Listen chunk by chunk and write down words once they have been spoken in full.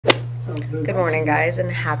Good morning, guys,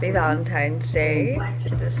 and happy Valentine's Day.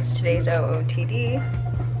 This is today's OOTD,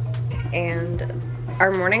 and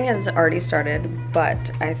our morning has already started,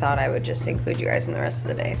 but I thought I would just include you guys in the rest of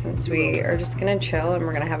the day since we are just gonna chill and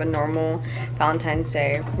we're gonna have a normal Valentine's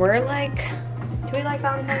Day. We're like, do we like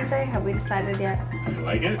Valentine's Day? Have we decided yet? Do you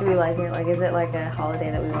like it? Do we like it? Like, is it like a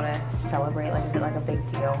holiday that we want to celebrate? Like, is it like a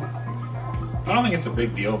big deal? I don't think it's a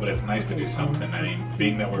big deal, but it's nice to do something. I mean,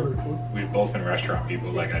 being that we've both been restaurant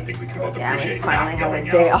people, like I think we can both appreciate we finally not have a going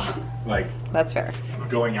day out. off. Like, That's fair.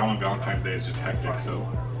 going out on Valentine's Day is just hectic, so.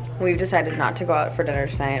 We've decided not to go out for dinner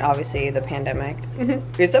tonight. Obviously, the pandemic.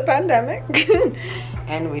 It's a pandemic.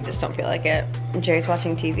 And we just don't feel like it. Jay's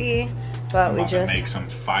watching TV, but we just make some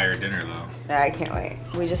fire dinner though. I can't wait.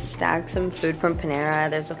 We just snagged some food from Panera.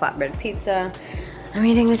 There's a flatbread pizza. I'm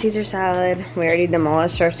eating a Caesar salad. We already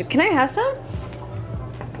demolished our soup. Can I have some?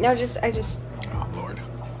 No, I just. Oh Lord.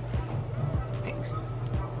 Thanks.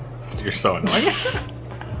 You're so annoying.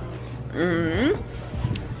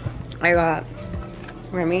 I got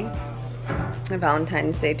Remy a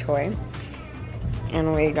Valentine's Day toy,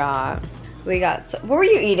 and we got. What were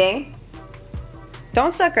you eating?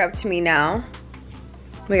 Don't sucker up to me now.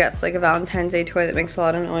 We got like a Valentine's Day toy that makes a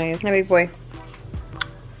lot of noise. Hi, big boy.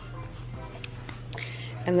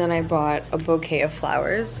 And then I bought a bouquet of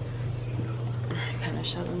flowers. I kind of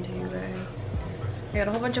showed them to you guys. I got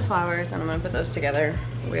a whole bunch of flowers, and I'm gonna put those together.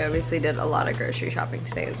 We obviously did a lot of grocery shopping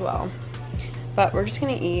today as well. But we're just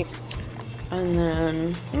gonna eat, and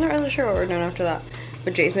then I'm not really sure what we're doing after that.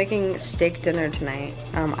 But Jay's making steak dinner tonight.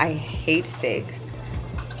 I hate steak,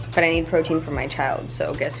 but I need protein for my child,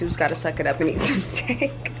 so guess who's got to suck it up and eat some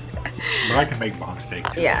steak? But I can make bomb steak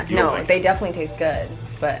too. Yeah, no, they definitely taste good,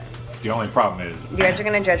 but the only problem is you guys are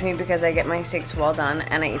gonna judge me because I get my steaks well done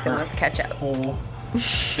and I eat them with ketchup. Whole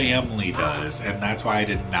family does, and that's why I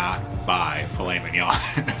did not buy filet mignon.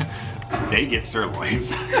 They get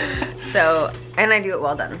sirloins. So, and I do it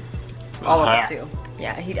well done. All of us do.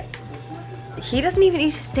 Yeah, he doesn't even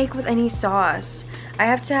eat steak with any sauce. I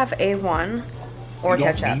have to have A1 or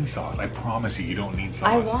ketchup. You don't need sauce. I promise you, you don't need sauce.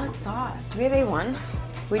 I want sauce. Do we have A1?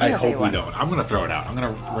 We do I have hope A1. we don't. I'm gonna throw it out. I'm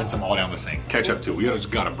gonna rinse them all down the sink. Ketchup too. We just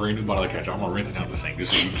got a brand new bottle of ketchup. I'm gonna rinse it down the sink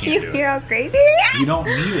just so you can't do it. You're all crazy? You don't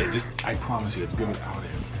need it. Just, I promise you, it's good without it.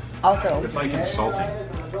 Also, It's like insulting.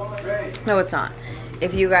 no, it's not.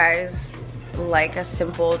 If you guys like a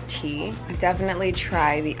simple tea, definitely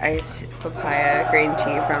try the iced papaya green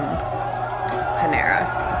tea from Panera.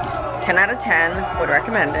 10 out of 10, would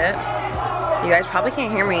recommend it. You guys probably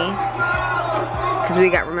can't hear me because we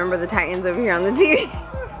got Remember the Titans over here on the TV.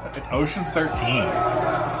 It's Ocean's 13.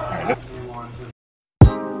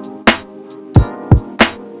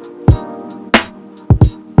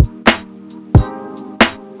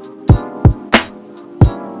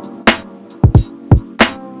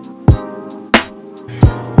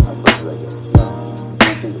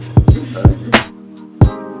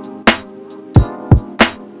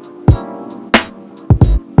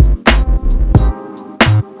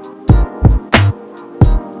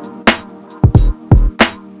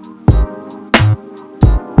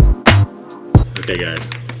 Okay guys,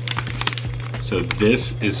 so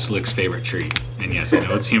this is Slick's favorite treat. And yes, I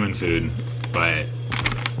know it's human food, but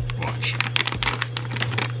watch.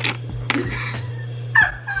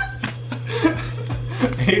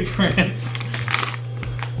 Hey Prince.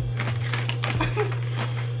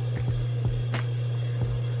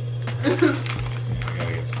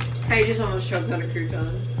 I just almost choked on a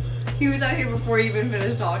crouton. He was out here before he even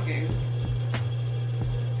finished talking.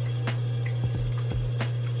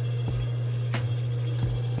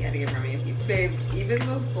 You gotta give Remy a piece. Babe, even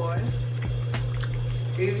before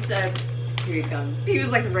you said, here he comes. He was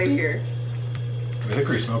like right here. The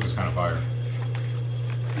hickory smoke is kind of fire.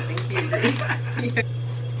 I think he agreed.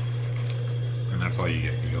 And that's all you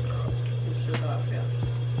get. You'll throw up. Shut up, yeah.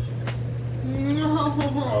 No.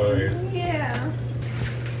 Oh, Yeah.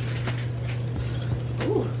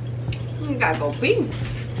 Ooh. You gotta go pee.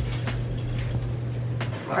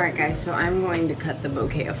 Alright guys, so I'm going to cut the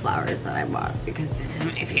bouquet of flowers that I bought because this is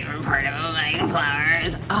my favorite part of buying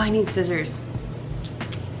flowers. Oh, I need scissors.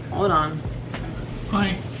 Hold on.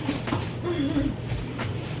 Hi.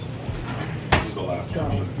 This is the last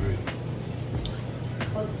one.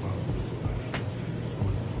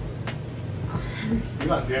 You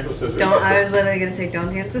got dance with scissors. Don't, I was literally gonna say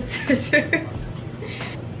don't dance with scissors. Alright,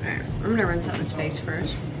 I'm gonna rinse out this face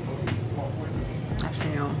first.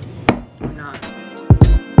 Actually, no, I'm not.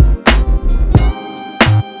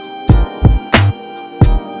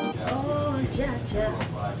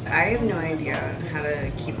 I have no idea how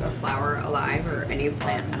to keep a flower alive or any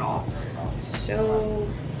plant at all. So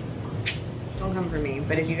don't come for me.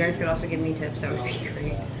 But if you guys could also give me tips, that would be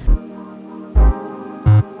great.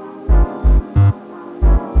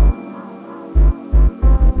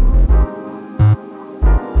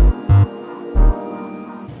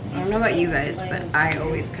 I don't know about you guys, but I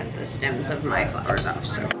always cut the stems of my flowers off,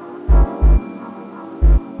 so.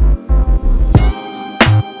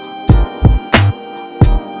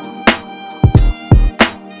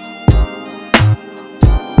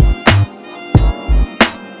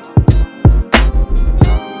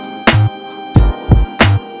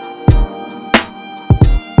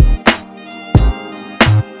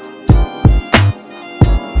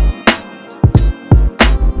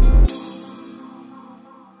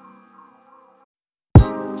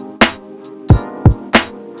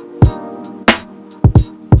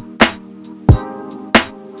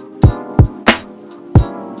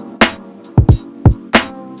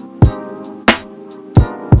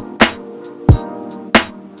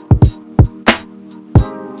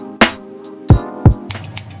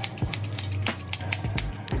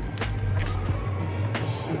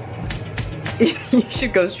 You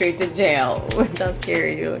should go straight to jail with how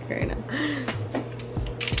scary you look right now.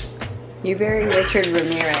 You're very Richard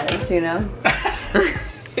Ramirez, you know? I'm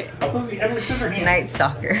supposed to be Edward Scissorhands. Night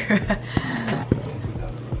Stalker.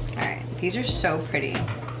 Alright, these are so pretty.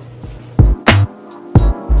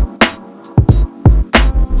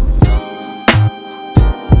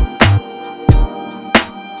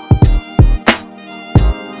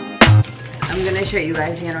 I'm gonna show you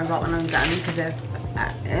guys the end result when I'm done, because if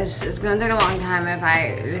it's gonna take a long time.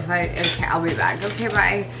 Okay, I'll be back. Okay,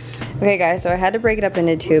 bye. Okay, guys, so I had to break it up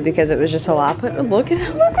into two because it was just a lot. But look at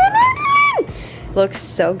how good it is. Looks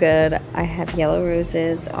so good. I have yellow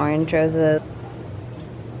roses, orange roses.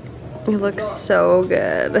 It looks so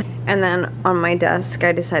good. And then on my desk,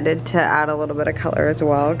 I decided to add a little bit of color as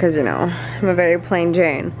well, because you know I'm a very plain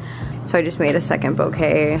Jane. So I just made a second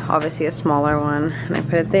bouquet, obviously a smaller one, and I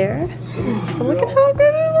put it there. But look at how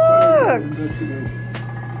good it looks.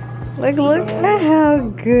 Like, look at how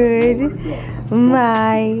good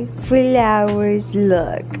my flowers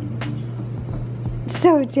look.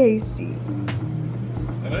 So tasty.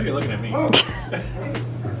 I know you're looking at me.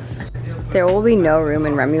 There will be no room,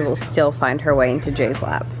 and Remy will still find her way into Jay's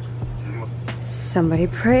lap. Somebody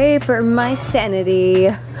pray for my sanity.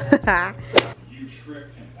 You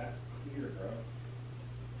tricked him. That's clear, bro.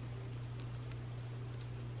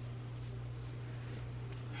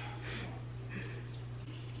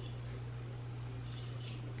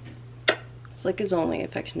 Slick is only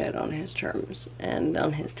affectionate on his terms and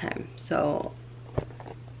on his time, so.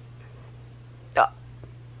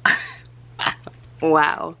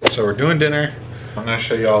 Wow. So we're doing dinner. I'm gonna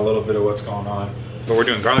show you all a little bit of what's going on. But we're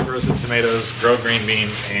doing garlic roasted tomatoes, grilled green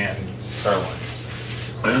beans, and sirloin.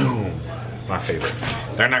 Boom. My favorite.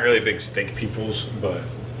 They're not really big steak peoples, but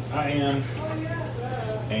I am.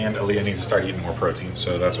 And Aaliyah needs to start eating more protein,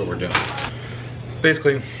 so that's what we're doing.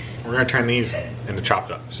 Basically, we're gonna turn these into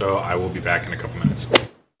chopped up. So I will be back in a couple minutes.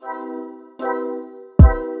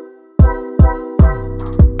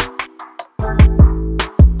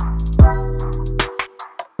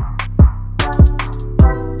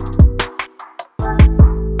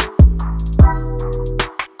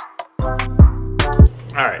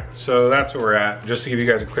 So that's where we're at. Just to give you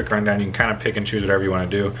guys a quick rundown, you can kind of pick and choose whatever you want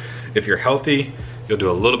to do. If you're healthy, you'll do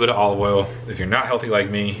a little bit of olive oil. If you're not healthy like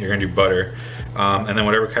me, you're gonna do butter. And then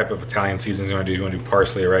whatever type of Italian seasonings you want to do. You want to do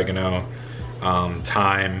parsley, oregano,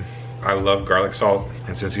 thyme. I love garlic salt.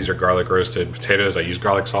 And since these are garlic roasted potatoes, I use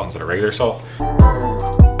garlic salt instead of regular salt.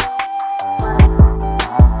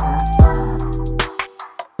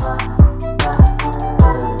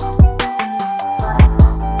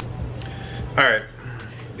 All right.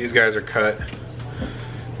 These guys are cut.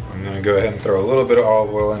 I'm gonna go ahead and throw a little bit of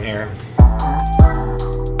olive oil in here.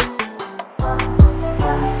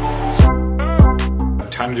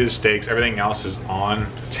 Time to do the steaks. Everything else is on.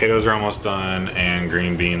 Potatoes are almost done and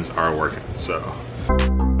green beans are working, so.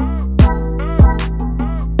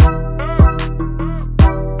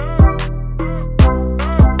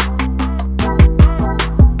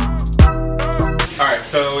 All right,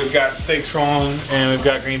 so we've got steaks rolling and we've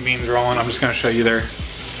got green beans rolling. I'm just gonna show you their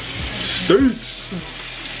steaks.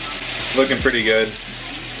 Looking pretty good,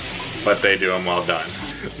 but they do them well done.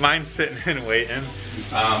 Mine's sitting and waiting.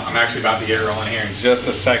 I'm actually about to get it rolling here in just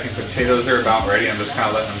a second. Potatoes are about ready. I'm just kind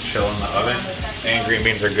of letting them chill in the oven. And green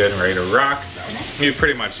beans are good and ready to rock. You've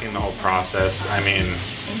pretty much seen the whole process. I mean,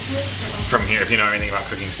 from here, if you know anything about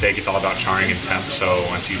cooking steak, it's all about charring and temp. So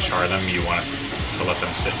once you char them, you want to let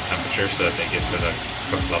them sit in temperature so that they get to the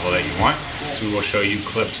cook level that you want. So we will show you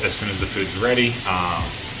clips as soon as the food's ready.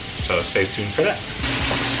 So stay tuned for that.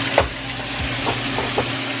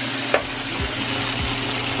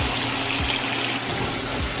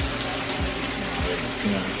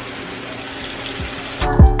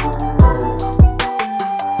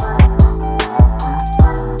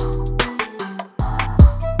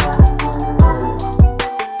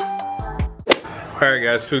 Alright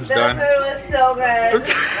guys, food's done. The food was so good.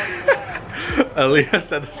 Aaliyah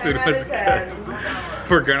said the food was good.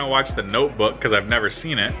 We're gonna watch The Notebook because I've never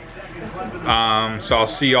seen it. So I'll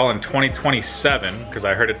see y'all in 2027 because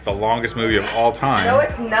I heard it's the longest movie of all time. No,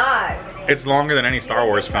 it's not. It's longer than any Star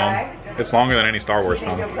Wars film. It's longer than any Star Wars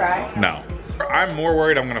film. You'll cry? No. I'm more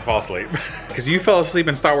worried I'm gonna fall asleep. Because you fell asleep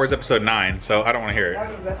in Star Wars Episode 9, so I don't wanna hear it.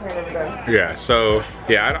 That was the best thing I've ever done. Yeah, so,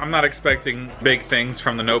 yeah, I'm not expecting big things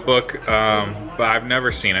from The Notebook, but I've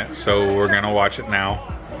never seen it, so we're gonna watch it now.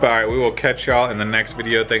 All right, we will catch y'all in the next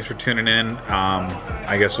video. Thanks for tuning in.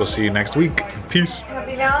 I guess we'll see you next week. Peace.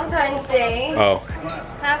 Happy Valentine's Day. Oh.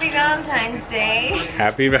 Happy Valentine's Day.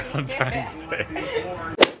 Happy Valentine's Day.